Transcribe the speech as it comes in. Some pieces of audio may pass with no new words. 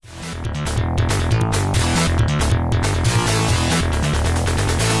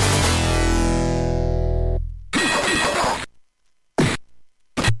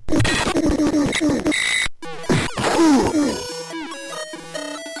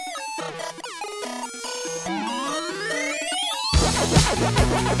Warrior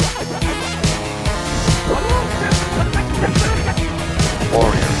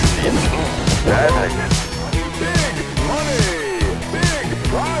needs bad. Big money, big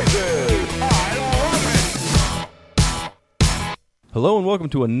prizes. I love it. Hello and welcome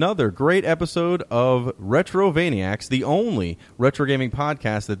to another great episode of Retrovaniacs, the only retro gaming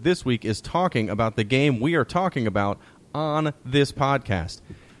podcast that this week is talking about the game we are talking about on this podcast.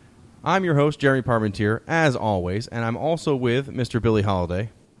 I'm your host, Jerry Parmentier, as always, and I'm also with Mr. Billy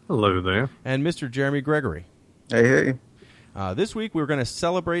Holiday. Hello there. And Mr. Jeremy Gregory. Hey. This week we're going to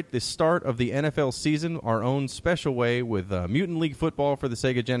celebrate the start of the NFL season our own special way with Mutant League Football for the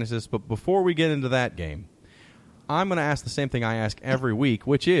Sega Genesis. But before we get into that game, I'm going to ask the same thing I ask every week,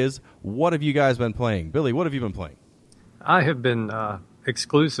 which is, what have you guys been playing? Billy, what have you been playing? I have been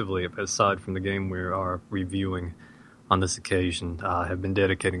exclusively, aside from the game we are reviewing on this occasion, have been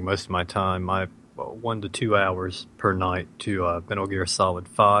dedicating most of my time, 1 to 2 hours per night, to Metal Gear Solid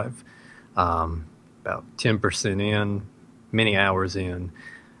 5. About 10% in, many hours in.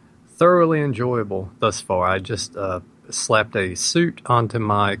 Thoroughly enjoyable thus far. I just slapped a suit onto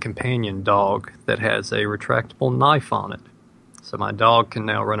my companion dog that has a retractable knife on it. So my dog can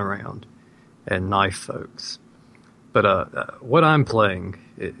now run around and knife folks. But what I'm playing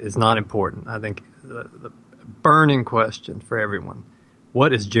is not important. I think the burning question for everyone,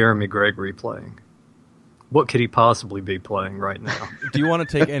 what is Jeremy Gregory playing? What could he possibly be playing right now? Do you want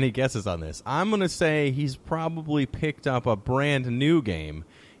to take any guesses on this? I'm going to say he's probably picked up a brand new game,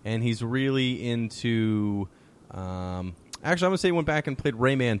 and he's really into... actually, I'm going to say he went back and played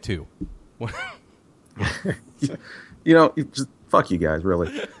Rayman 2. Just fuck you guys,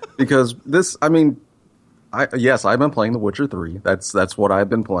 really. Because this, I've been playing The Witcher 3. That's what I've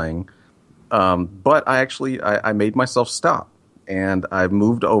been playing. But I made myself stop, and I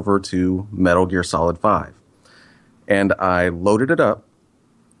moved over to Metal Gear Solid 5. And I loaded it up,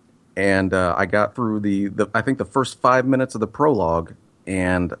 and I got through I think the first 5 minutes of the prologue,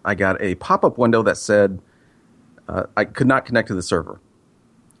 and I got a pop-up window that said I could not connect to the server.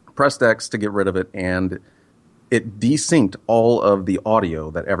 Pressed X to get rid of it, and it desynced all of the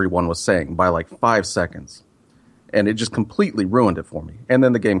audio that everyone was saying by like 5 seconds. And it just completely ruined it for me. And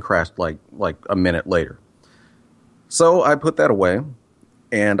then the game crashed like a minute later. So I put that away.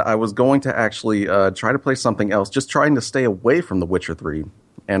 And I was going to actually try to play something else, just trying to stay away from The Witcher 3.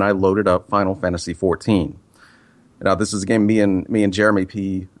 And I loaded up Final Fantasy XIV. Now, this is a game me and Jeremy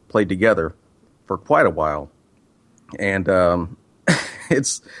P. played together for quite a while. And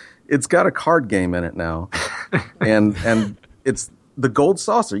it's got a card game in it now. and it's the Gold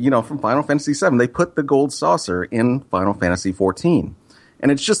Saucer, from Final Fantasy VII. They put the Gold Saucer in Final Fantasy XIV. And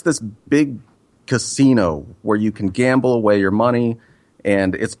it's just this big casino where you can gamble away your money.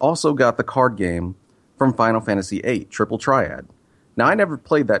 And it's also got the card game from Final Fantasy VIII, Triple Triad. Now, I never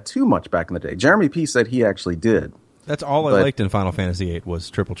played that too much back in the day. Jeremy P. said he actually did. That's all I liked in Final Fantasy VIII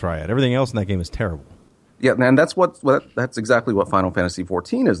was Triple Triad. Everything else in that game is terrible. Yeah, and that's exactly what Final Fantasy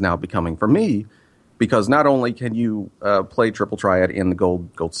XIV is now becoming for me, because not only can you play Triple Triad in the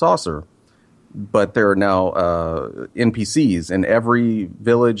Gold Saucer, but there are now NPCs in every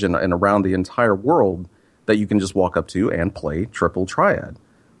village and around the entire world that you can just walk up to and play Triple Triad,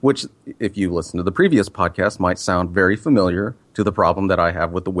 which, if you listen to the previous podcast, might sound very familiar to the problem that I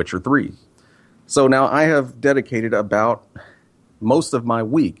have with The Witcher 3. So now I have dedicated about most of my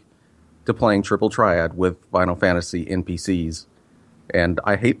week to playing Triple Triad with Final Fantasy NPCs, and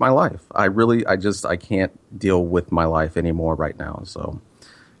I hate my life. I can't deal with my life anymore right now. So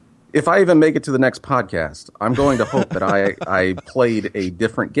if I even make it to the next podcast, I'm going to hope that I played a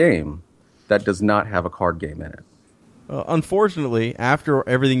different game that does not have a card game in it. Unfortunately, after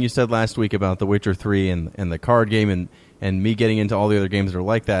everything you said last week about The Witcher 3 and the card game and me getting into all the other games that are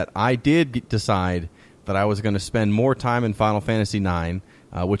like that, I did decide that I was going to spend more time in Final Fantasy IX,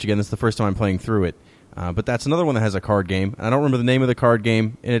 which, again, this is the first time I'm playing through it. But that's another one that has a card game. And I don't remember the name of the card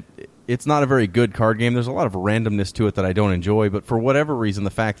game. And it's not a very good card game. There's a lot of randomness to it that I don't enjoy. But for whatever reason,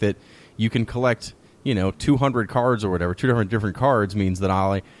 the fact that you can collect, 200 cards or whatever, 200 different cards, means that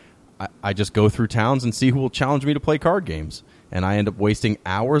I just go through towns and see who will challenge me to play card games. And I end up wasting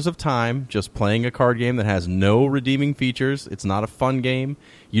hours of time just playing a card game that has no redeeming features. It's not a fun game.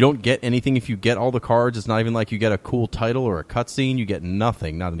 You don't get anything if you get all the cards. It's not even like you get a cool title or a cutscene. You get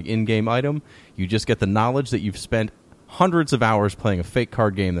nothing, not an in-game item. You just get the knowledge that you've spent hundreds of hours playing a fake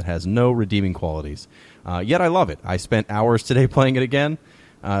card game that has no redeeming qualities. Yet I love it. I spent hours today playing it again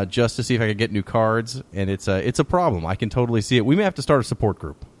just to see if I could get new cards, and it's a problem. I can totally see it. We may have to start a support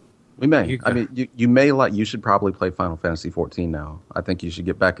group. We may. You I mean, you may like. You should probably play Final Fantasy 14 now. I think you should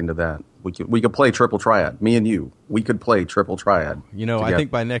get back into that. We could play Triple Triad. Me and you. We could play Triple Triad. You know, together. I think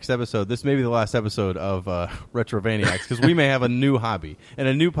by next episode, this may be the last episode of Retrovaniacs, because we may have a new hobby and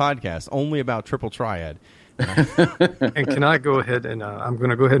a new podcast only about Triple Triad. And can I go ahead and I'm going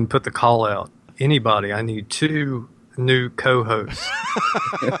to go ahead and put the call out. Anybody, I need 2 new co-hosts.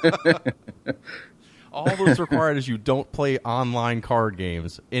 All that's required is you don't play online card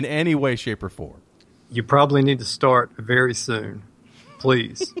games in any way, shape, or form. You probably need to start very soon.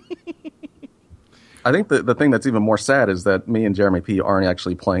 Please. I think the thing that's even more sad is that me and Jeremy P aren't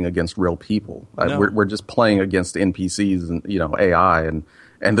actually playing against real people. No. We're just playing against NPCs and AI,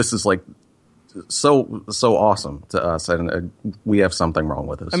 and this is like so awesome to us, and we have something wrong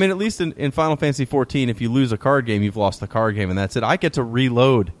with us. I mean, at least in Final Fantasy 14, if you lose a card game, you've lost the card game, and that's it. I get to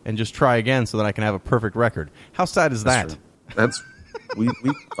reload and just try again so that I can have a perfect record. How sad is that? That's we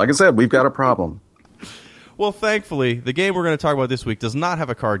like I said, we've got a problem. Well, thankfully, the game we're going to talk about this week does not have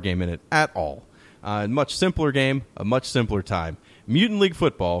a card game in it at all. A much simpler game, a much simpler time. Mutant League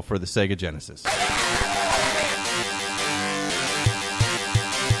Football for the Sega Genesis.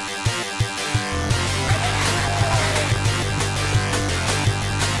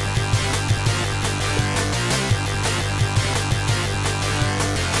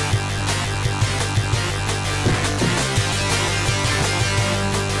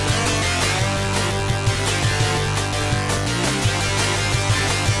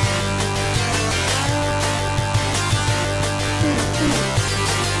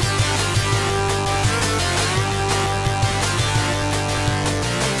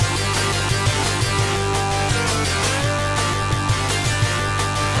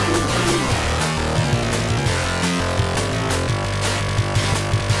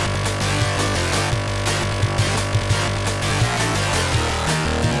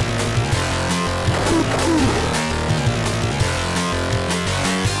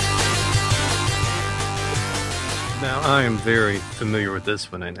 I am very familiar with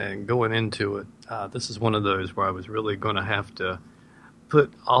this one, and going into it, this is one of those where I was really going to have to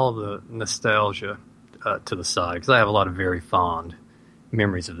put all the nostalgia to the side, because I have a lot of very fond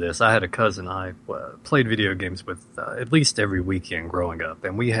memories of this. I had a cousin I played video games with at least every weekend growing up,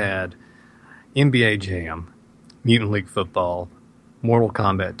 and we had NBA Jam, Mutant League Football, Mortal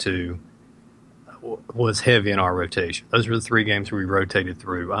Kombat 2 was heavy in our rotation. Those were the 3 games we rotated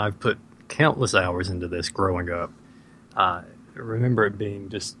through. I've put countless hours into this growing up. I remember it being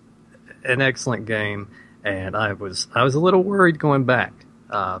just an excellent game, and I was a little worried going back,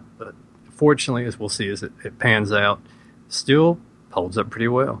 but fortunately, as we'll see as it pans out, still holds up pretty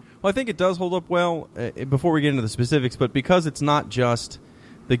well. Well, I think it does hold up well before we get into the specifics, but because it's not just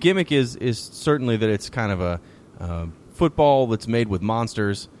the gimmick is certainly that it's kind of a football that's made with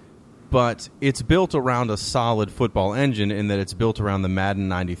monsters, but it's built around a solid football engine in that it's built around the Madden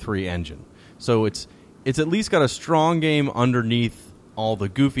 93 engine. So it's at least got a strong game underneath all the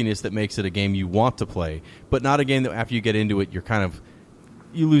goofiness that makes it a game you want to play, but not a game that after you get into it,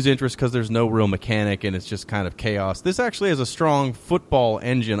 you lose interest because there's no real mechanic and it's just kind of chaos. This actually has a strong football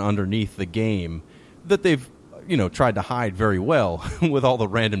engine underneath the game that they've tried to hide very well with all the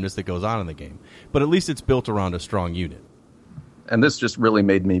randomness that goes on in the game. But at least it's built around a strong unit. And this just really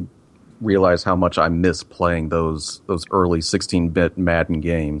made me realize how much I miss playing those early 16-bit Madden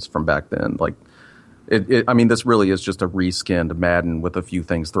games from back then. Like, I mean, this really is just a reskinned Madden with a few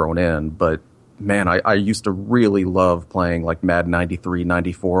things thrown in. But man, I used to really love playing like Madden 93,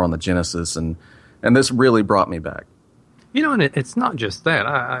 94 on the Genesis, and this really brought me back. And it's not just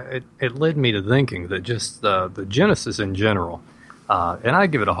that. It led me to thinking that just the Genesis in general, and I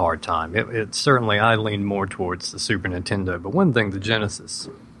give it a hard time. It certainly, I lean more towards the Super Nintendo. But one thing the Genesis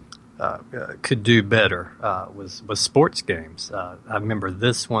could do better was sports games. I remember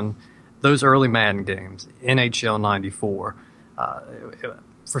this one, those early Madden games, NHL 94.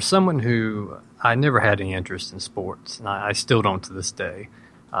 For someone who I never had any interest in sports, and I still don't to this day,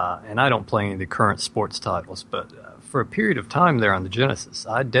 and I don't play any of the current sports titles, but for a period of time there on the Genesis,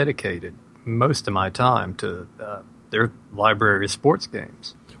 I dedicated most of my time to their library of sports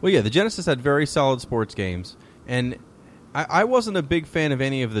games. Well, yeah, the Genesis had very solid sports games, and I wasn't a big fan of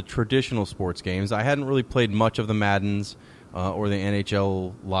any of the traditional sports games. I hadn't really played much of the Maddens or the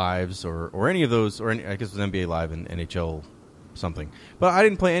NHL Lives or any of those, or I guess it was NBA Live and NHL something. But I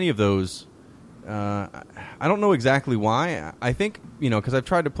didn't play any of those. I don't know exactly why. I think, because I've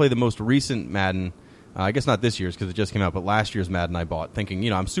tried to play the most recent Madden. I guess not this year's because it just came out, but last year's Madden I bought thinking,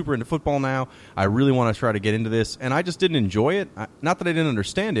 I'm super into football now. I really want to try to get into this. And I just didn't enjoy it. Not that I didn't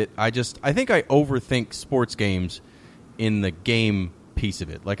understand it. I think I overthink sports games in the game piece of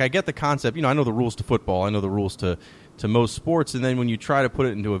it. Like, I get the concept. I know the rules to football. I know the rules to most sports. And then when you try to put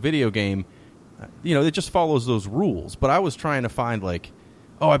it into a video game, it just follows those rules. But I was trying to find, like,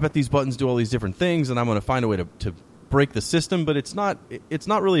 I bet these buttons do all these different things, and I'm going to find a way to break the system. But it's not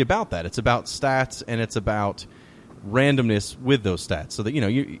really about that. It's about stats, and it's about randomness with those stats. So that,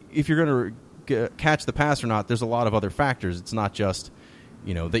 if you're going to catch the pass or not, there's a lot of other factors. It's not just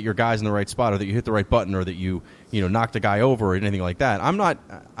that your guy's in the right spot, or that you hit the right button, or that you knocked a guy over, or anything like that.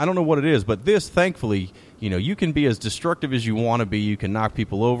 I don't know what it is, but this, thankfully, you can be as destructive as you want to be. You can knock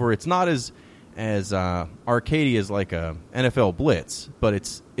people over. It's not as arcadey as like a NFL Blitz, but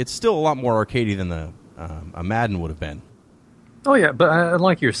it's still a lot more arcadey than a Madden would have been. Oh yeah, but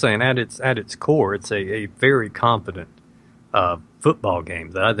like you're saying, at its core, it's a very competent football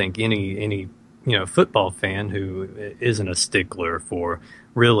game that I think any football fan who isn't a stickler for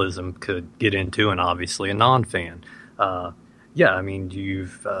realism could get into, and obviously a non-fan.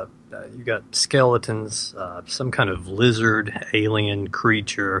 You've got skeletons, some kind of lizard, alien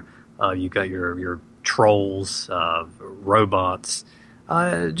creature. You got your trolls, robots,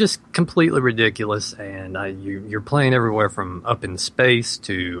 just completely ridiculous. And you're playing everywhere from up in space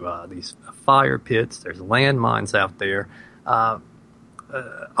to these fire pits. There's landmines out there.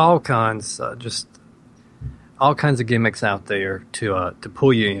 All kinds of gimmicks out there to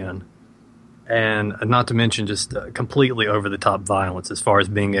pull you in, and not to mention just completely over the top violence as far as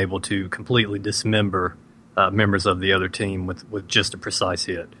being able to completely dismember members of the other team with just a precise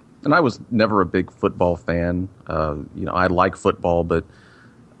hit. And I was never a big football fan. I like football, but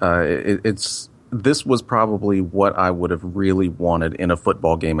this was probably what I would have really wanted in a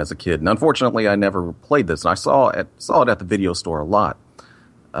football game as a kid. And unfortunately, I never played this. And I saw it at the video store a lot.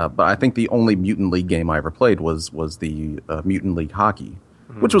 But I think the only Mutant League game I ever played was the Mutant League Hockey,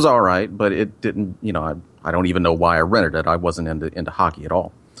 which was all right, but it didn't. I don't even know why I rented it. I wasn't into hockey at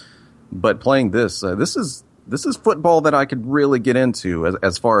all. But playing this is football that I could really get into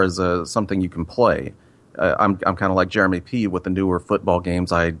as far as something you can play. I'm kind of like Jeremy P. with the newer football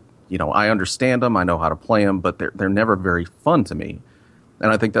games. I understand them, I know how to play them, but they're never very fun to me.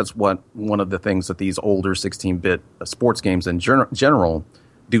 And I think that's one of the things that these older 16-bit sports games in general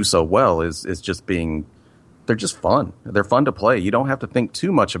do so well is just they're just fun. They're fun to play. You don't have to think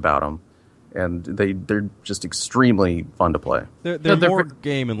too much about them, and they're just extremely fun to play. They're more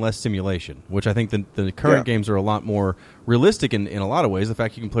game and less simulation, which I think the current games are a lot more realistic in a lot of ways. The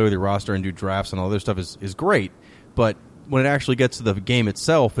fact you can play with your roster and do drafts and all this stuff is great, but when it actually gets to the game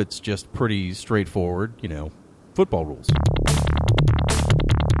itself, it's just pretty straightforward, football rules.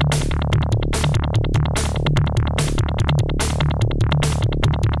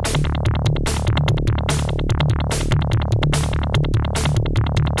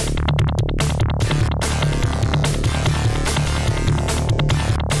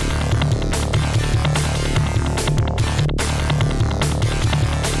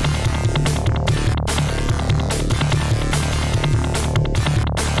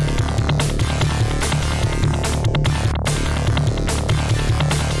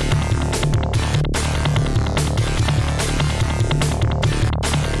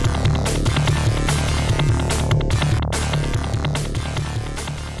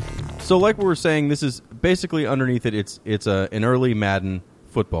 So like we were saying, this is basically underneath it, it's an early Madden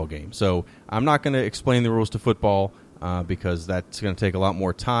football game. So I'm not going to explain the rules to football because that's going to take a lot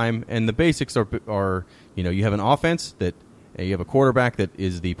more time. And the basics are you have an offense that you have a quarterback that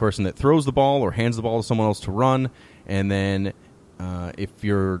is the person that throws the ball or hands the ball to someone else to run. And then if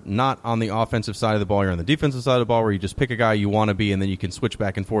you're not on the offensive side of the ball, you're on the defensive side of the ball, where you just pick a guy you want to be, and then you can switch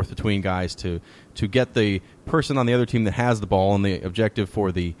back and forth between guys to get the person on the other team that has the ball. And the objective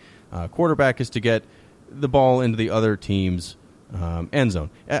for the quarterback is to get the ball into the other team's end zone.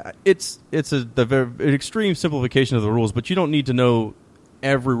 It's an extreme simplification of the rules, but you don't need to know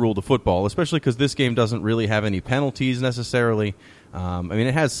every rule to football, especially because this game doesn't really have any penalties necessarily.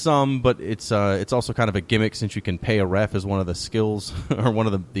 It has some, but it's also kind of a gimmick, since you can pay a ref as one of the skills or one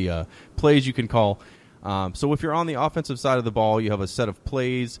of the plays you can call. So if you're on the offensive side of the ball, you have a set of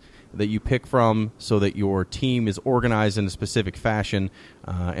plays that you pick from so that your team is organized in a specific fashion,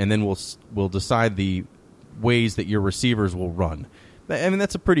 and then we'll decide the ways that your receivers will run.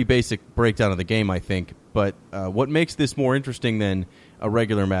 That's a pretty basic breakdown of the game, I think. But what makes this more interesting than a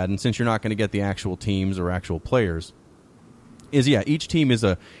regular Madden, since you're not going to get the actual teams or actual players, is each team is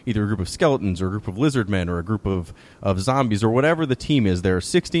either a group of skeletons or a group of lizard men or a group of zombies or whatever the team is. There are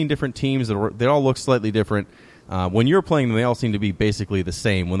 16 different teams they all look slightly different. When you're playing them, they all seem to be basically the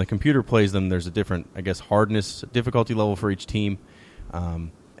same. When the computer plays them, there's a different, hardness, difficulty level for each team.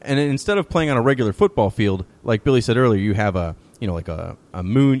 And instead of playing on a regular football field, like Billy said earlier, you have a like a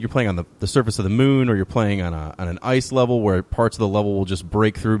moon. You're playing on the surface of the moon, or you're playing on an ice level where parts of the level will just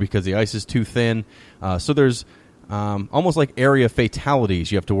break through because the ice is too thin. So there's almost like area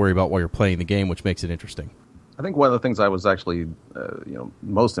fatalities you have to worry about while you're playing the game, which makes it interesting. I think one of the things I was actually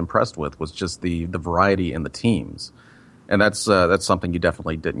most impressed with was just the variety in the teams. And that's something you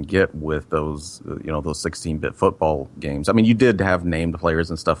definitely didn't get with those those 16-bit football games. I mean, you did have named players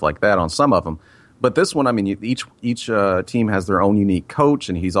and stuff like that on some of them, but this one, I mean, each team has their own unique coach,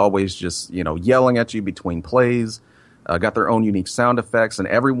 and he's always just yelling at you between plays. Got their own unique sound effects, and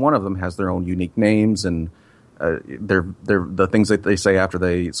every one of them has their own unique names and they're the things that they say after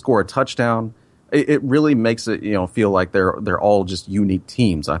they score a touchdown. It really makes it feel like they're all just unique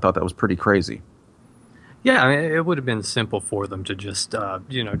teams. I thought that was pretty crazy. Yeah, I mean, it would have been simple for them to just,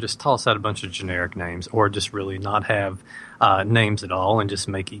 just toss out a bunch of generic names, or just really not have names at all, and just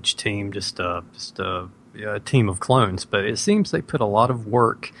make each team just a team of clones. But it seems they put a lot of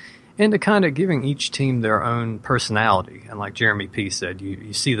work into kind of giving each team their own personality. And like Jeremy P. said,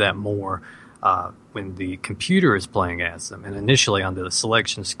 you see that more when the computer is playing as them. And initially on the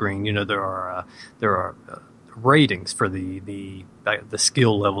selection screen, there are ratings for the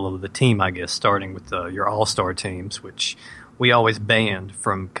skill level of the team, I guess, starting with your all-star teams, which we always banned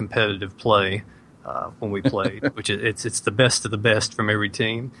from competitive play when we played, which it's the best of the best from every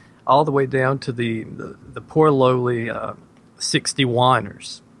team, all the way down to the poor lowly 60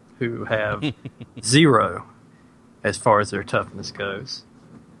 whiners who have 0 as far as their toughness goes.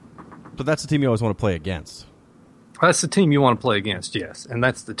 But that's the team you always want to play against. That's the team you want to play against, yes, and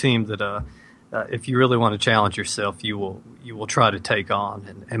that's the team that if you really want to challenge yourself, you will try to take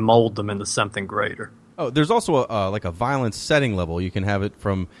on and mold them into something greater. Oh, there's also a violence setting level. You can have it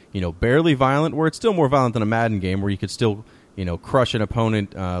from barely violent, where it's still more violent than a Madden game, where you could still crush an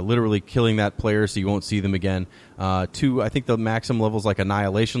opponent, literally killing that player so you won't see them again. To I think the maximum level is like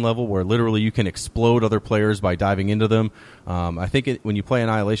annihilation level, where literally you can explode other players by diving into them. I think when you play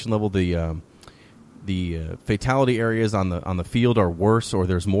annihilation level, the fatality areas on the field are worse, or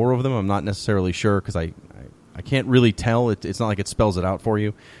there's more of them. I'm not necessarily sure because I can't really tell. It's not like it spells it out for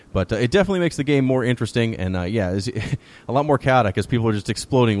you, but it definitely makes the game more interesting and it's a lot more chaotic as people are just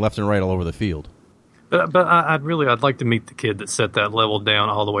exploding left and right all over the field. But I'd like to meet the kid that set that level down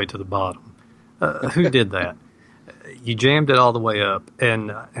all the way to the bottom. Who did that? You jammed it all the way up,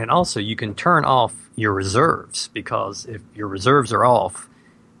 and also you can turn off your reserves, because if your reserves are off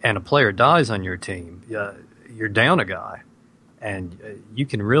and a player dies on your team, you're down a guy, and you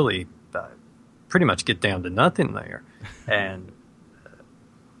can really pretty much get down to nothing there. And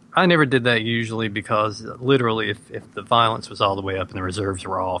I never did that usually, because literally if the violence was all the way up and the reserves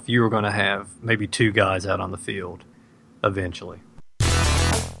were off, you were going to have maybe 2 guys out on the field eventually.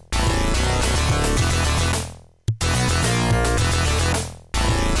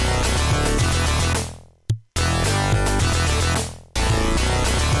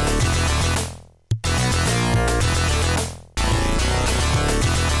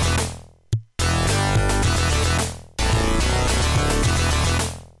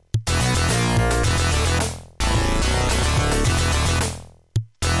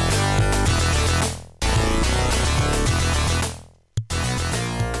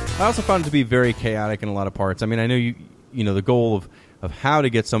 I also found it to be very chaotic in a lot of parts. I mean, I know you the goal of how to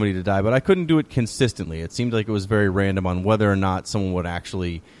get somebody to die, but I couldn't do it consistently. It seemed like it was very random on whether or not someone would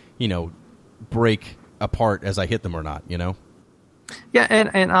actually, break apart as I hit them or not, Yeah,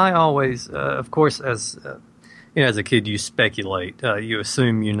 and I always, of course, as a kid, you speculate. You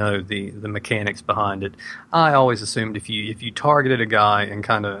assume the mechanics behind it. I always assumed if you targeted a guy and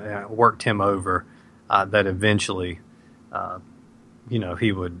kind of worked him over, that eventually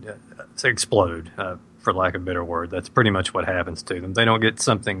he would explode, for lack of a better word. That's pretty much what happens to them. They don't get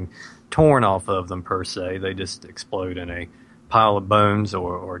something torn off of them, per se. They just explode in a pile of bones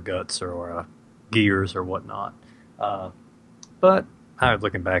or guts or gears or whatnot. But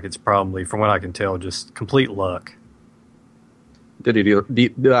looking back, it's probably, from what I can tell, just complete luck. Did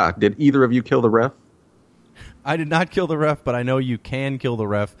either of you kill the ref? I did not kill the ref, but I know you can kill the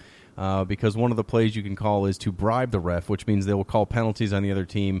ref. Because one of the plays you can call is to bribe the ref, which means they will call penalties on the other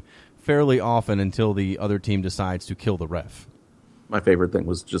team fairly often until the other team decides to kill the ref. My favorite thing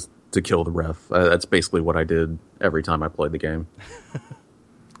was just to kill the ref. That's basically what I did every time I played the game.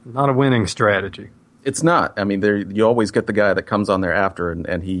 Not a winning strategy. It's not. I mean, you always get the guy that comes on there after,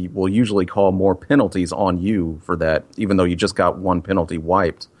 and he will usually call more penalties on you for that, even though you just got one penalty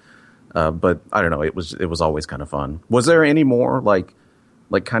wiped. But I don't know. It was always kind of fun. Was there any more like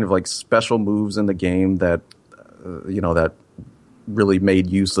kind of like special moves in the game that really made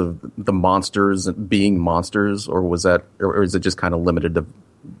use of the monsters being monsters, or is it just kind of limited to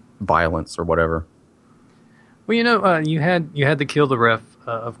violence or whatever? Well, you had to kill the ref,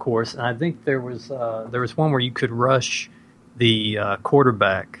 of course, and I think there was one where you could rush the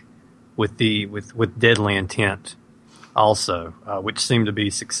quarterback with deadly intent, also, which seemed to be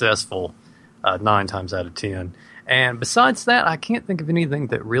successful 9 times out of 10. And besides that, I can't think of anything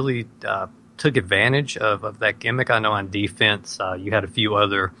that really took advantage of that gimmick. I know on defense, you had a few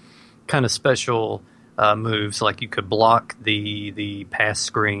other kind of special moves, like you could block the pass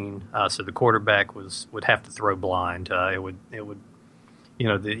screen, so the quarterback would have to throw blind. It would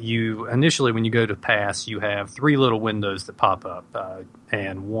you initially, when you go to pass, you have 3 little windows that pop up,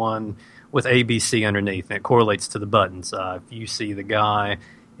 and one with ABC underneath, and it correlates to the buttons. If you see the guy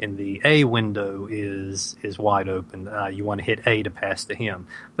in the A window is wide open, you want to hit A to pass to him.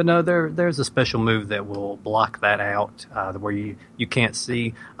 But no, there's a special move that will block that out, where you can't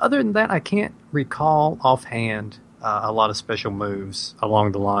see. Other than that, I can't recall offhand a lot of special moves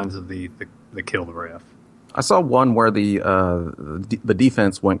along the lines of the kill the ref. I saw one where the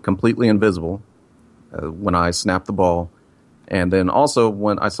defense went completely invisible when I snapped the ball, and then also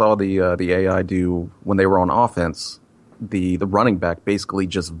when I saw the AI do when they were on offense. The running back basically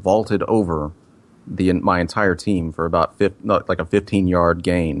just vaulted over my entire team for about like a 15-yard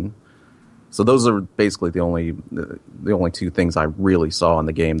gain. So those are basically the only 2 things I really saw in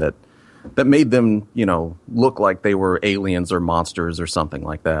the game that made them, look like they were aliens or monsters or something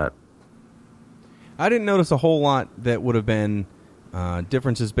like that. I didn't notice a whole lot that would have been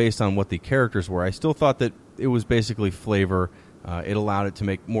differences based on what the characters were. I still thought that it was basically flavor. It allowed it to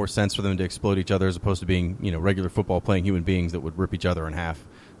make more sense for them to explode each other as opposed to being, regular football playing human beings that would rip each other in half.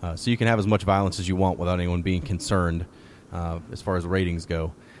 So you can have as much violence as you want without anyone being concerned as far as ratings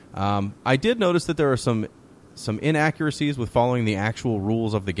go. I did notice that there are some inaccuracies with following the actual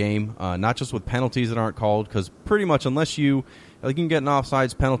rules of the game, not just with penalties that aren't called, because pretty much unless you can get an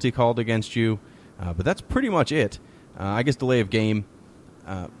offsides penalty called against you, but that's pretty much it. I guess delay of game,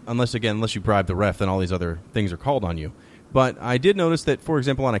 unless you bribe the ref, then all these other things are called on you. But I did notice that, for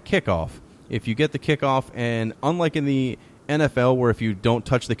example, on a kickoff, if you get the kickoff, and unlike in the NFL where if you don't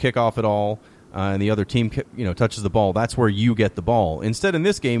touch the kickoff at all and the other team touches the ball, that's where you get the ball. Instead, in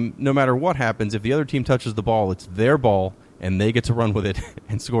this game, no matter what happens, if the other team touches the ball, it's their ball, and they get to run with it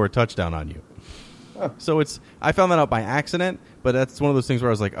and score a touchdown on you. So I found that out by accident, but that's one of those things where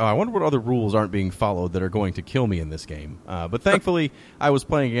I was like, oh, I wonder what other rules aren't being followed that are going to kill me in this game. But thankfully, I was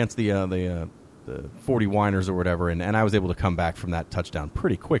playing against the 40 whiners or whatever, and I was able to come back from that touchdown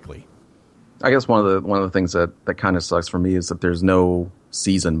pretty quickly. I guess one of the things that kind of sucks for me is that there's no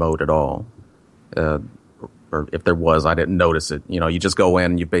season mode at all. Or if there was, I didn't notice it. You just go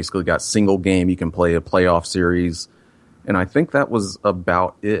in and you basically got single game. You can play a playoff series, and I think that was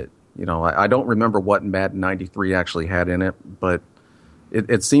about it. I don't remember what Madden 93 actually had in it, but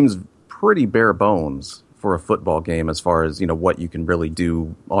it seems pretty bare bones for a football game as far as what you can really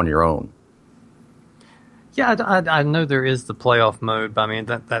do on your own. Yeah, I know there is the playoff mode, but I mean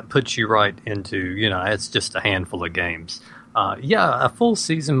that puts you right into it's just a handful of games. A full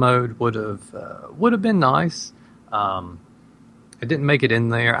season mode would have been nice. It didn't make it in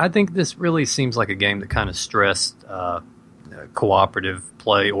there. I think this really seems like a game that kind of stressed cooperative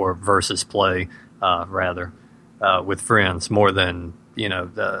play or versus play rather with friends more than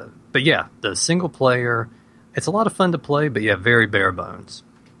But yeah, the single player, it's a lot of fun to play, but yeah, very bare bones.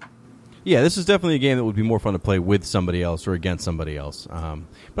 Yeah, this is definitely a game that would be more fun to play with somebody else or against somebody else. But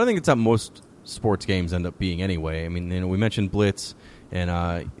I think it's how most sports games end up being anyway. I mean, we mentioned Blitz, and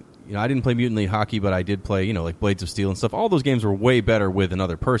I didn't play Mutant League Hockey, but I did play, like Blades of Steel and stuff. All those games were way better with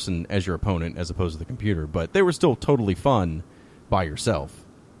another person as your opponent as opposed to the computer, but they were still totally fun by yourself.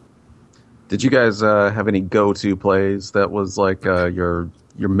 Did you guys have any go-to plays that was like your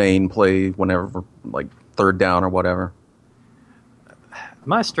main play whenever, like third down or whatever?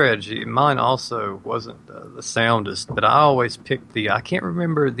 My strategy, mine also wasn't the soundest, but I always picked I can't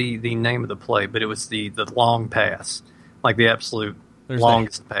remember the name of the play, but it was the long pass, like the absolute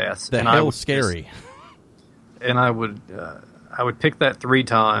longest pass. The hell scary. And I would pick that 3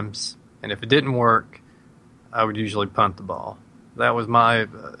 times, and if it didn't work, I would usually punt the ball. That was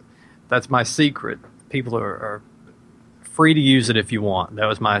that's my secret. People are free to use it if you want. That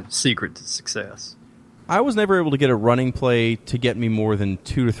was my secret to success. I was never able to get a running play to get me more than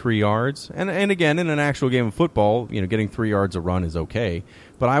 2 to 3 yards. And again, in an actual game of football, getting 3 yards a run is okay.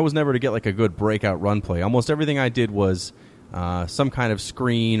 But I was never to get like a good breakout run play. Almost everything I did was some kind of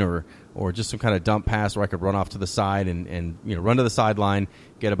screen or or just some kind of dump pass where I could run off to the side and run to the sideline,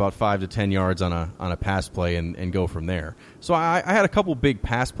 get about 5 to 10 yards on a pass play and go from there. So I had a couple big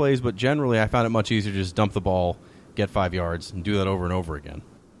pass plays, but generally I found it much easier to just dump the ball, get 5 yards, and do that over and over again.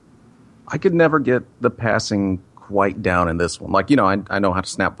 I could never get the passing quite down in this one. Like, I know how to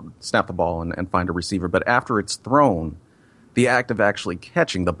snap the ball and find a receiver, but after it's thrown, the act of actually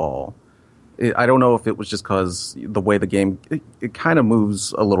catching the ball, I don't know if it was just because the way the game, it kind of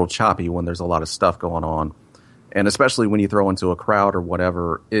moves a little choppy when there's a lot of stuff going on. And especially when you throw into a crowd or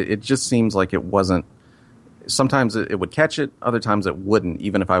whatever, it just seems like it wasn't, sometimes it would catch it, other times it wouldn't,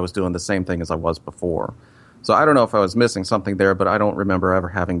 even if I was doing the same thing as I was before. So I don't know if I was missing something there, but I don't remember ever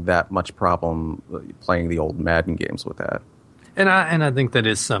having that much problem playing the old Madden games with that. And I think that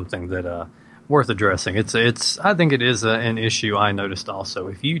is something that worth addressing. I think it is an issue I noticed also.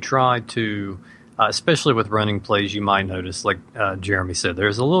 If you try to, especially with running plays, you might notice, like Jeremy said,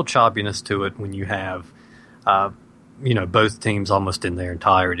 there's a little choppiness to it when you have, both teams almost in their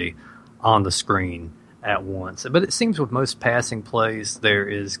entirety on the screen at once. But it seems with most passing plays, there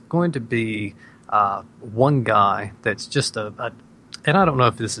is going to be one guy that's just and I don't know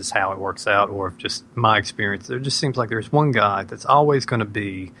if this is how it works out or if just my experience, there just seems like there's one guy that's always going to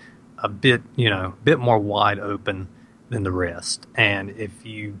be a bit more wide open than the rest. And if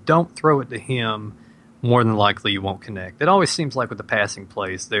you don't throw it to him, more than likely you won't connect. It always seems like with the passing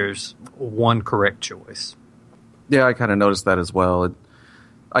plays, there's one correct choice. Yeah, I kind of noticed that as well.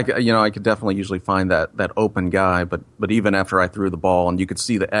 I could definitely usually find that open guy, but even after I threw the ball and you could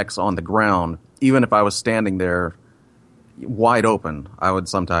see the X on the ground, even if I was standing there wide open, I would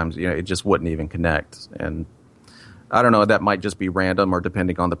sometimes, it just wouldn't even connect. And I don't know, that might just be random or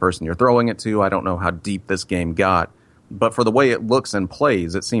depending on the person you're throwing it to. I don't know how deep this game got, but for the way it looks and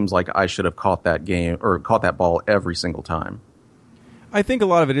plays, it seems like I should have caught that ball every single time. I think a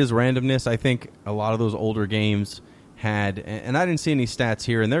lot of it is randomness. I think a lot of those older games had, and I didn't see any stats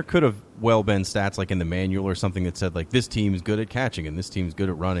here, and there could have well been stats like in the manual or something that said like this team's good at catching and this team's good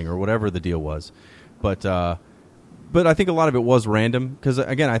at running or whatever the deal was. But I think a lot of it was random because,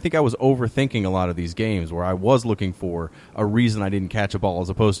 again, I think I was overthinking a lot of these games where I was looking for a reason I didn't catch a ball as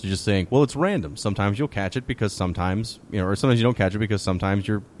opposed to just saying, well, it's random. Sometimes you'll catch it because sometimes, or sometimes you don't catch it because sometimes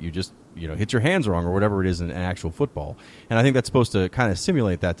you just hit your hands wrong or whatever it is in actual football. And I think that's supposed to kind of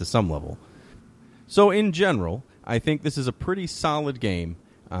simulate that to some level. So in general, I think this is a pretty solid game,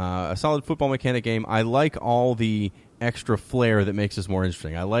 a solid football mechanic game. I like all the extra flair that makes this more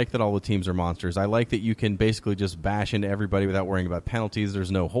interesting. I like that all the teams are monsters. I like that you can basically just bash into everybody without worrying about penalties.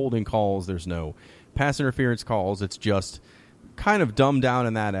 There's no holding calls. There's no pass interference calls. It's just kind of dumbed down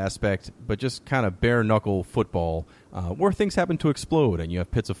in that aspect, but just kind of bare-knuckle football where things happen to explode and you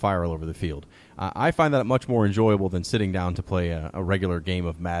have pits of fire all over the field. I find that much more enjoyable than sitting down to play a regular game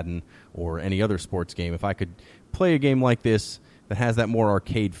of Madden or any other sports game. If I could play a game like this that has that more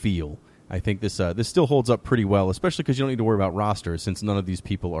arcade feel, I think this still holds up pretty well, especially because you don't need to worry about rosters since none of these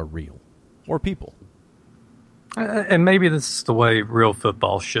people are real or people. And maybe this is the way real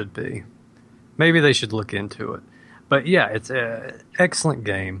football should be. Maybe they should look into it. But yeah, it's an excellent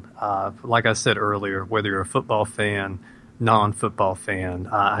game. Like I said earlier, whether you're a football fan, non-football fan,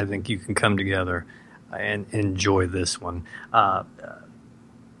 I think you can come together and enjoy this one.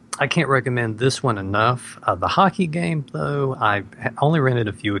 I can't recommend this one enough. The hockey game, though, I only rented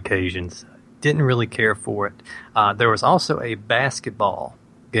a few occasions. Didn't really care for it. There was also a basketball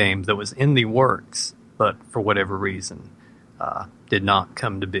game that was in the works, but for whatever reason, did not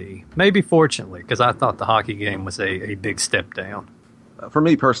come to be. Maybe fortunately, because I thought the hockey game was a big step down. For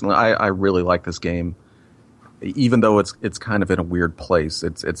me personally, I really like this game. Even though it's kind of in a weird place,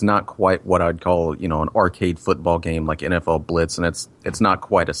 it's not quite what I'd call an arcade football game like NFL Blitz, and it's not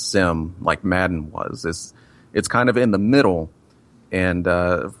quite a sim like Madden was. It's kind of in the middle, and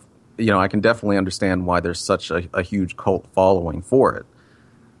I can definitely understand why there's such a huge cult following for it.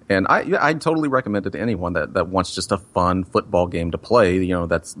 And I'd totally recommend it to anyone that wants just a fun football game to play.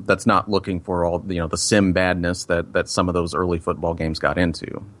 That's not looking for all the sim badness that some of those early football games got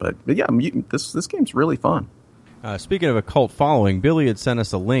into. But yeah, this game's really fun. Speaking of a cult following, Billy had sent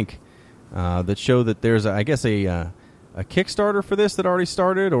us a link that showed that there's, a Kickstarter for this that already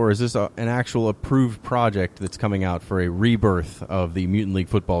started, or is this an actual approved project that's coming out for a rebirth of the Mutant League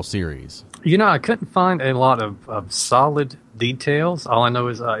Football series? I couldn't find a lot of solid details. All I know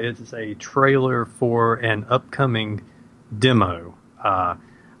is it's a trailer for an upcoming demo.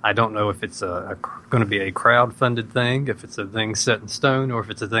 I don't know if it's going to be a crowd-funded thing, if it's a thing set in stone, or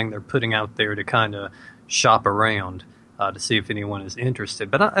if it's a thing they're putting out there to kind of shop around to see if anyone is interested.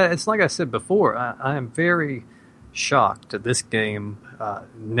 But it's like I said before, I am very shocked that this game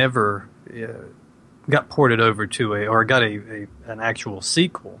never got ported over to or got an actual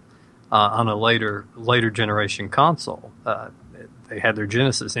sequel on a later generation console. They had their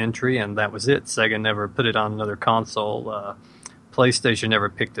Genesis entry, and that was it. Sega never put it on another console. PlayStation never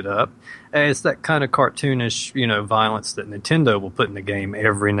picked it up. And it's that kind of cartoonish, violence that Nintendo will put in the game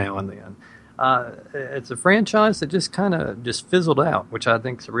every now and then. It's a franchise that just kind of fizzled out, which I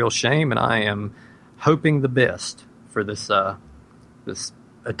think is a real shame, and I am hoping the best for this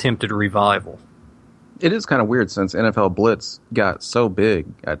attempted revival. It is kind of weird since NFL Blitz got so big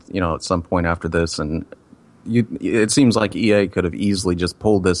at some point after this, and it seems like EA could have easily just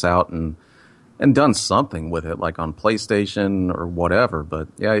pulled this out and done something with it, like on PlayStation or whatever. But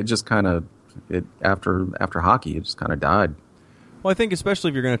yeah, it just kind of after hockey, it just kind of died. Well, I think especially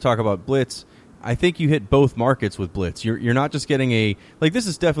if you're going to talk about Blitz, I think you hit both markets with Blitz. You're not just getting this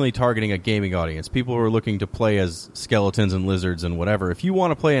is definitely targeting a gaming audience. People who are looking to play as skeletons and lizards and whatever. If you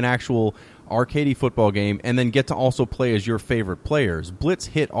want to play an actual arcadey football game and then get to also play as your favorite players, Blitz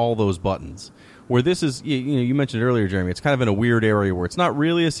hit all those buttons. Where this is, you mentioned earlier, Jeremy, it's kind of in a weird area where it's not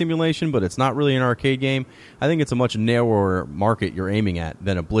really a simulation, but it's not really an arcade game. I think it's a much narrower market you're aiming at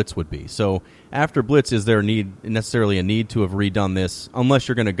than a Blitz would be. So after Blitz, is there necessarily a need to have redone this? Unless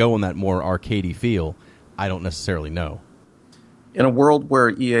you're going to go in that more arcadey feel, I don't necessarily know. In a world where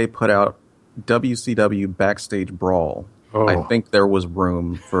EA put out WCW Backstage Brawl, I think there was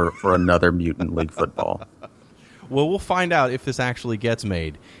room for another Mutant League Football. Well, we'll find out if this actually gets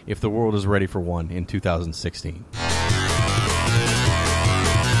made, if the world is ready for one in 2016.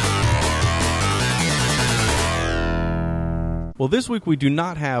 Well, this week we do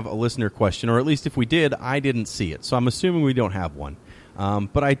not have a listener question, or at least if we did, I didn't see it. So I'm assuming we don't have one.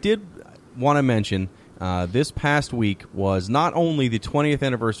 But I did want to mention this past week was not only the 20th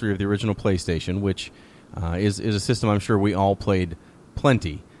anniversary of the original PlayStation, which is a system I'm sure we all played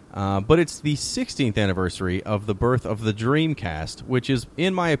plenty, but it's the 16th anniversary of the birth of the Dreamcast, which is,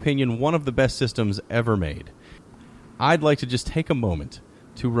 in my opinion, one of the best systems ever made. I'd like to just take a moment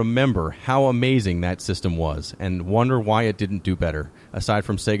to remember how amazing that system was and wonder why it didn't do better, aside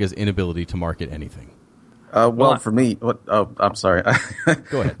from Sega's inability to market anything. For me, I'm sorry.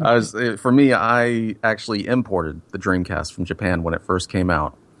 Go ahead. For me, I actually imported the Dreamcast from Japan when it first came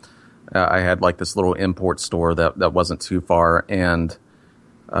out. I had like this little import store that wasn't too far, and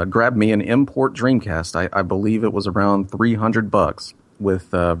grabbed me an import Dreamcast. I believe it was around $300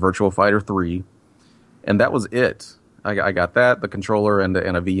 with Virtua Fighter 3, and that was it. I got that, the controller, and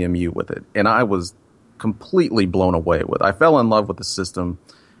a VMU with it, and I was completely blown away with it. I fell in love with the system,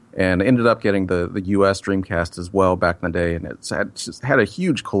 and ended up getting the US Dreamcast as well back in the day, and it just had a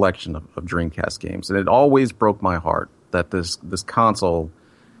huge collection of Dreamcast games, and it always broke my heart that this console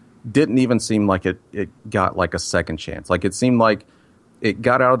didn't even seem like it got like a second chance. Like it seemed like it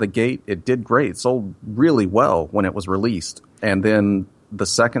got out of the gate, it did great, it sold really well when it was released, and then the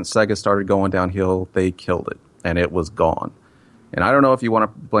second Sega started going downhill, they killed it, and it was gone. And I don't know if you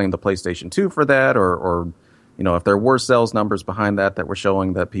want to blame the PlayStation 2 for that, or if there were sales numbers behind that were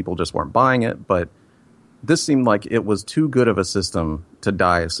showing that people just weren't buying it, but this seemed like it was too good of a system to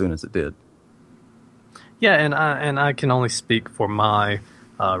die as soon as it did. Yeah, and I can only speak for my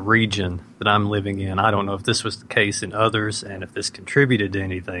region that I'm living in. I don't know if this was the case in others and if this contributed to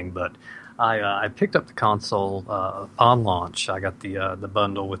anything, but I picked up the console on launch. I got the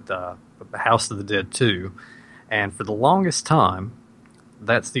bundle with the House of the Dead 2, and for the longest time,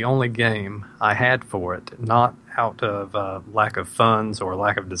 that's the only game I had for it, not out of lack of funds or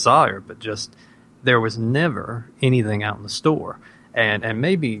lack of desire, but just there was never anything out in the store. And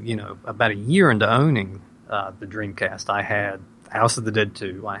maybe, about a year into owning the Dreamcast, I had House of the Dead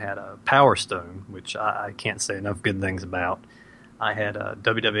 2, I had a Power Stone, which I can't say enough good things about. I had a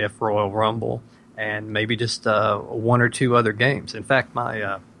WWF Royal Rumble, and maybe just one or two other games. In fact,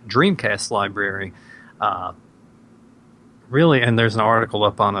 my Dreamcast library really, and there's an article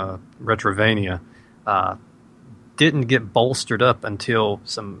up on Retrovania, didn't get bolstered up until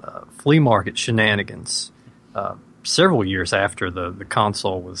some flea market shenanigans several years after the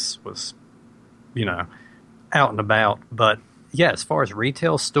console was out and about. But yeah, as far as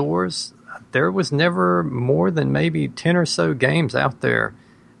retail stores, there was never more than maybe 10 or so games out there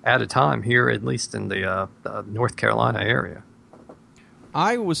at a time here, at least in the North Carolina area.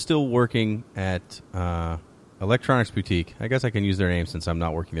 I was still working at Electronics Boutique. I guess I can use their name since I'm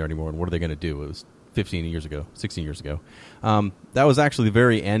not working there anymore. And what are they going to do? It was 16 years ago. That was actually the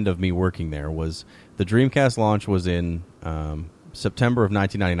very end of me working there. Was the Dreamcast launch was in September of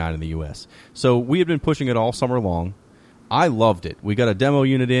 1999 in the U.S. So we had been pushing it all summer long. I loved it. We got a demo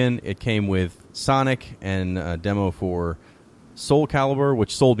unit in. It came with Sonic and a demo for Soul Calibur,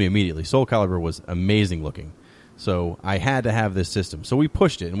 which sold me immediately. Soul Calibur was amazing looking. So I had to have this system. So we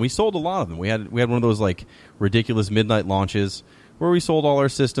pushed it, and we sold a lot of them. We had one of those like ridiculous midnight launches where we sold all our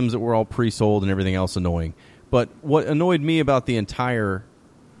systems that were all pre-sold and everything else annoying. But what annoyed me about the entire,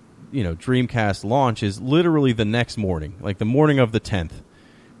 Dreamcast launch is literally the next morning, like the morning of the 10th.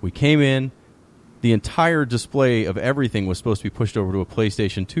 We came in, the entire display of everything was supposed to be pushed over to a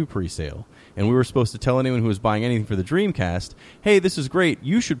PlayStation 2 pre-sale. And we were supposed to tell anyone who was buying anything for the Dreamcast, hey, this is great.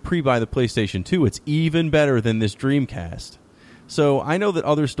 You should pre-buy the PlayStation 2. It's even better than this Dreamcast. So I know that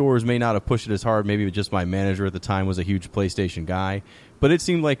other stores may not have pushed it as hard. Maybe just my manager at the time was a huge PlayStation guy. But it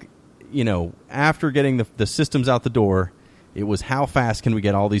seemed like, after getting the systems out the door, it was how fast can we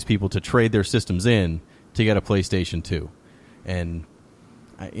get all these people to trade their systems in to get a PlayStation 2. And,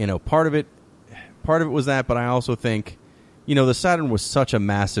 part of it was that, but I also think, the Saturn was such a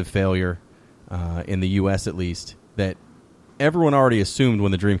massive failure. In the U.S. at least, that everyone already assumed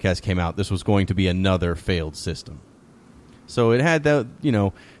when the Dreamcast came out this was going to be another failed system. So it had the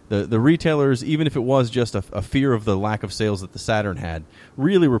retailers, even if it was just a fear of the lack of sales that the Saturn had,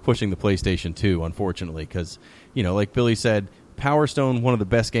 really were pushing the PlayStation 2, unfortunately, because, like Billy said, Power Stone, one of the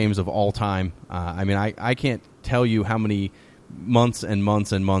best games of all time. I can't tell you how many months and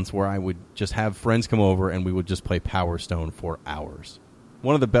months and months where I would just have friends come over and we would just play Power Stone for hours.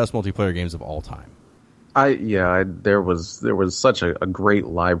 One of the best multiplayer games of all time. There was such a great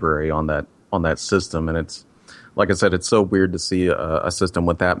library on that system, and it's like I said, it's so weird to see a system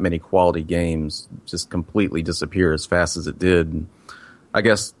with that many quality games just completely disappear as fast as it did. And I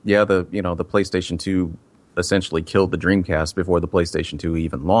guess the PlayStation 2 essentially killed the Dreamcast before the PlayStation 2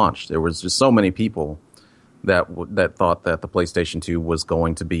 even launched. There was just so many people that thought that the PlayStation 2 was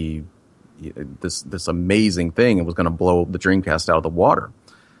going to be this amazing thing and was going to blow the Dreamcast out of the water.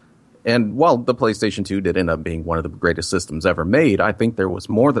 And while the PlayStation 2 did end up being one of the greatest systems ever made, I think there was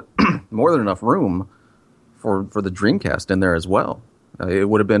more than enough room for the Dreamcast in there as well. It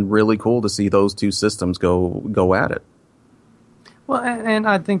would have been really cool to see those two systems go at it. Well, and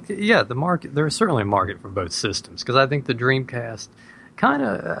I think the market, there's certainly a market for both systems, because I think the Dreamcast kind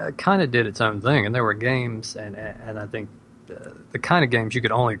of did its own thing, and there were games, and I think the kind of games you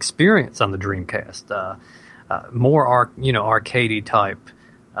could only experience on the Dreamcast, more arcadey type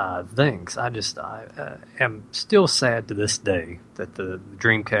things. I am still sad to this day that the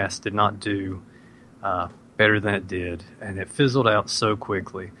Dreamcast did not do better than it did, and it fizzled out so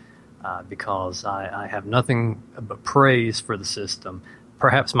quickly. Because I have nothing but praise for the system.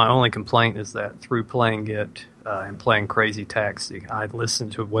 Perhaps my only complaint is that through playing it and playing Crazy Taxi, I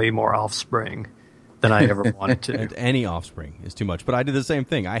listened to way more Offspring than I ever wanted to. And any Offspring is too much. But I did the same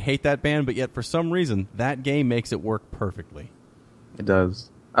thing. I hate that band, but yet for some reason, that game makes it work perfectly. It does.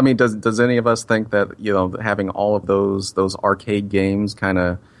 I mean, does any of us think that having all of those arcade games kind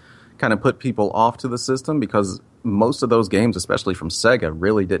of put people off to the system? Because most of those games, especially from Sega,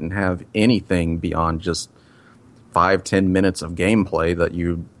 really didn't have anything beyond just 5-10 minutes of gameplay that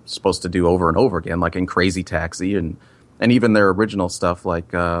you're supposed to do over and over again, like in Crazy Taxi, and even their original stuff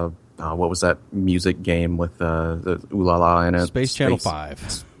like what was that music game with the Ooh La La in it? Space Channel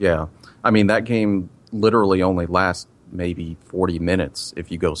 5. Yeah. I mean, that game literally only lasts maybe 40 minutes if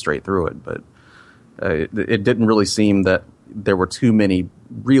you go straight through it, but it didn't really seem that there were too many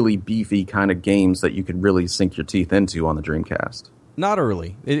really beefy kind of games that you could really sink your teeth into on the Dreamcast. Not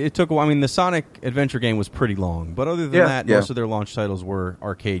early. It took a while. I mean, the Sonic Adventure game was pretty long, but other than that, most of their launch titles were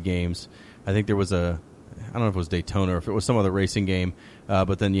arcade games. I think there was I don't know if it was Daytona or if it was some other racing game,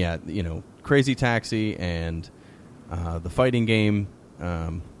 but then, Crazy Taxi and the fighting game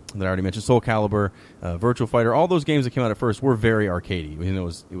that I already mentioned, Soul Calibur, Virtua Fighter, all those games that came out at first were very arcadey.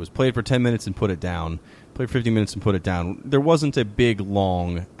 It was played for 10 minutes and put it down, played 50 minutes and put it down. There wasn't a big,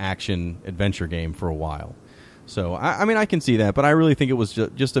 long action adventure game for a while. So, I can see that, but I really think it was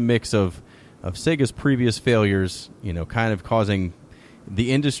just a mix of Sega's previous failures, kind of causing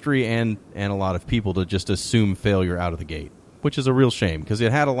the industry and a lot of people to just assume failure out of the gate, which is a real shame, because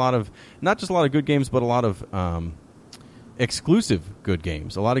it had a lot of, not just a lot of good games, but a lot of exclusive good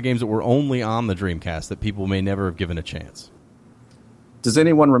games. A lot of games that were only on the Dreamcast that people may never have given a chance. Does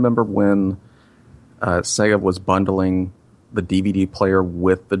anyone remember when Sega was bundling the DVD player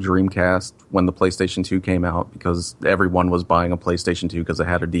with the Dreamcast when the PlayStation 2 came out, because everyone was buying a PlayStation 2 because it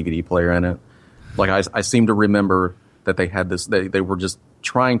had a DVD player in it? Like, I seem to remember that they had this, they were just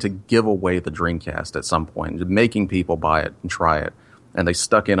trying to give away the Dreamcast at some point, making people buy it and try it. And they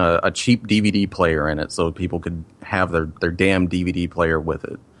stuck in a cheap DVD player in it so people could have their damn DVD player with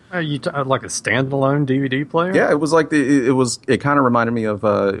it. Are you like a standalone DVD player? Yeah, it was like it kind of reminded me of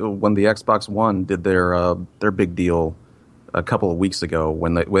when the Xbox One did their big deal a couple of weeks ago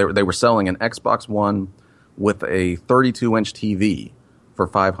when they were selling an Xbox One with a 32-inch TV for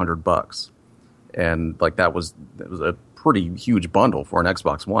 $500, and like that was a pretty huge bundle for an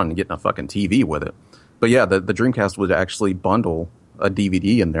Xbox One and getting a fucking TV with it. But yeah, the Dreamcast would actually bundle a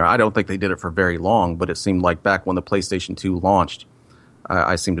DVD in there. I don't think they did it for very long, but it seemed like back when the PlayStation 2 launched,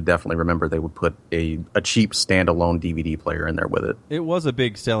 I seem to definitely remember they would put a cheap standalone DVD player in there with it. It was a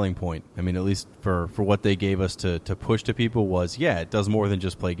big selling point. I mean, at least for what they gave us to push to people was, yeah, it does more than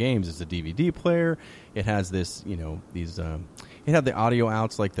just play games. It's a DVD player. It has this, these, it had the audio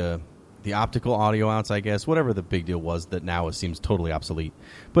outs, like the optical audio outs, I guess, whatever the big deal was that now it seems totally obsolete.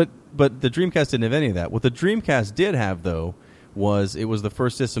 But the Dreamcast didn't have any of that. What the Dreamcast did have, though, was the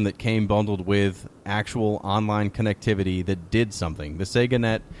first system that came bundled with actual online connectivity that did something. The Sega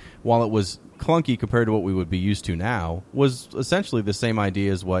Net, while it was clunky compared to what we would be used to now, was essentially the same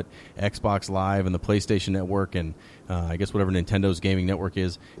idea as what Xbox Live and the PlayStation Network and I guess whatever Nintendo's gaming network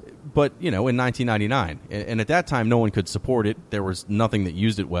is. But, in 1999. And at that time, no one could support it. There was nothing that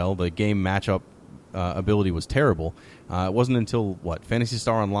used it well. The game matchup ability was terrible. It wasn't until, Phantasy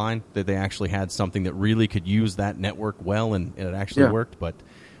Star Online that they actually had something that really could use that network well, and it actually worked. But,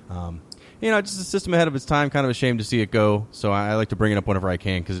 just a system ahead of its time, kind of a shame to see it go. So I like to bring it up whenever I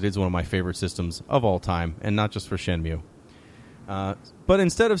can because it is one of my favorite systems of all time, and not just for Shenmue. But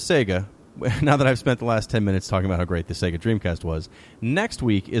instead of Sega, now that I've spent the last 10 minutes talking about how great the Sega Dreamcast was, next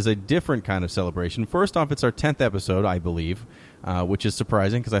week is a different kind of celebration. First off, it's our 10th episode, I believe, which is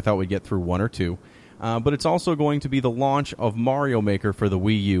surprising because I thought we'd get through one or two. But it's also going to be the launch of Mario Maker for the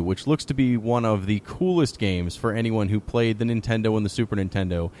Wii U, which looks to be one of the coolest games for anyone who played the Nintendo and the Super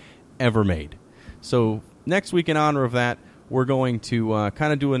Nintendo ever made. So next week, in honor of that, we're going to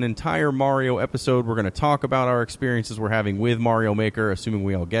kind of do an entire Mario episode. We're going to talk about our experiences we're having with Mario Maker, assuming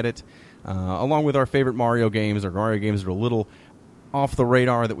we all get it, along with our favorite Mario games, or Mario games that are a little off the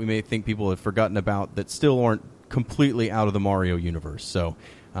radar that we may think people have forgotten about that still aren't completely out of the Mario universe. So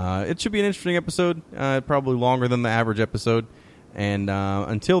it should be an interesting episode, probably longer than the average episode. And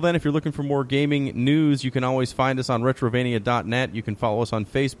until then, if you're looking for more gaming news, you can always find us on Retrovania.net. You can follow us on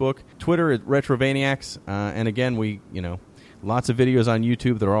Facebook, Twitter at Retrovaniacs. And again, we, lots of videos on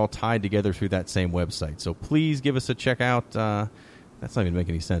YouTube that are all tied together through that same website. So please give us a check out. That's not even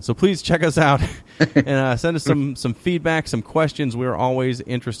making any sense. So please check us out and send us some feedback, some questions. We're always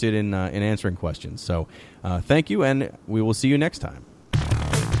interested in answering questions. So thank you, and we will see you next time.